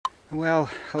Well,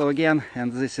 hello again,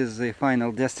 and this is the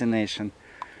final destination.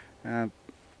 And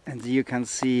you can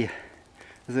see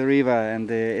the river, and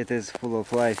it is full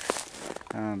of life.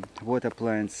 Water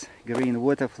plants, green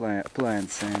water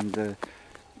plants, and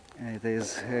it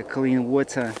is clean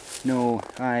water, no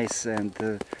ice,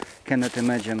 and cannot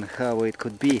imagine how it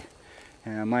could be.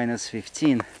 Minus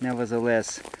 15.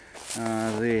 Nevertheless,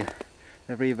 the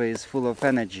river is full of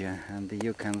energy, and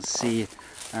you can see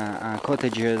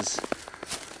cottages,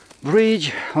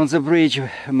 bridge, on the bridge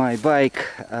my bike,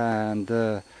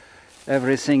 and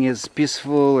everything is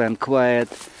peaceful and quiet,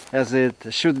 as it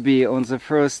should be on the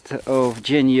 1st of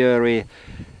January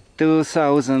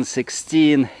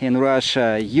 2016 in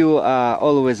Russia. You are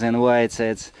always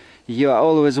invited, you are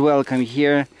always welcome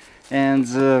here, and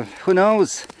who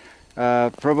knows,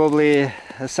 probably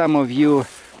some of you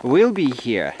will be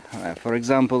here, for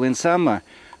example in summer,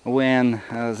 when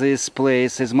this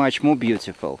place is much more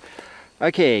beautiful.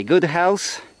 Okay, good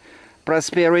health,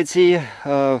 prosperity,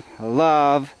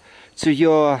 love to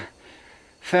your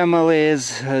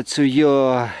families, to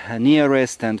your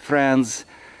nearest and friends.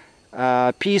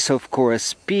 Peace, of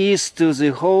course, peace to the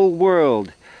whole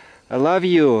world. I love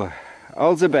you.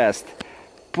 All the best.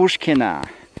 Pushkino,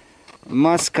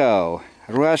 Moscow,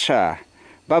 Russia.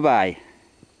 Bye-bye.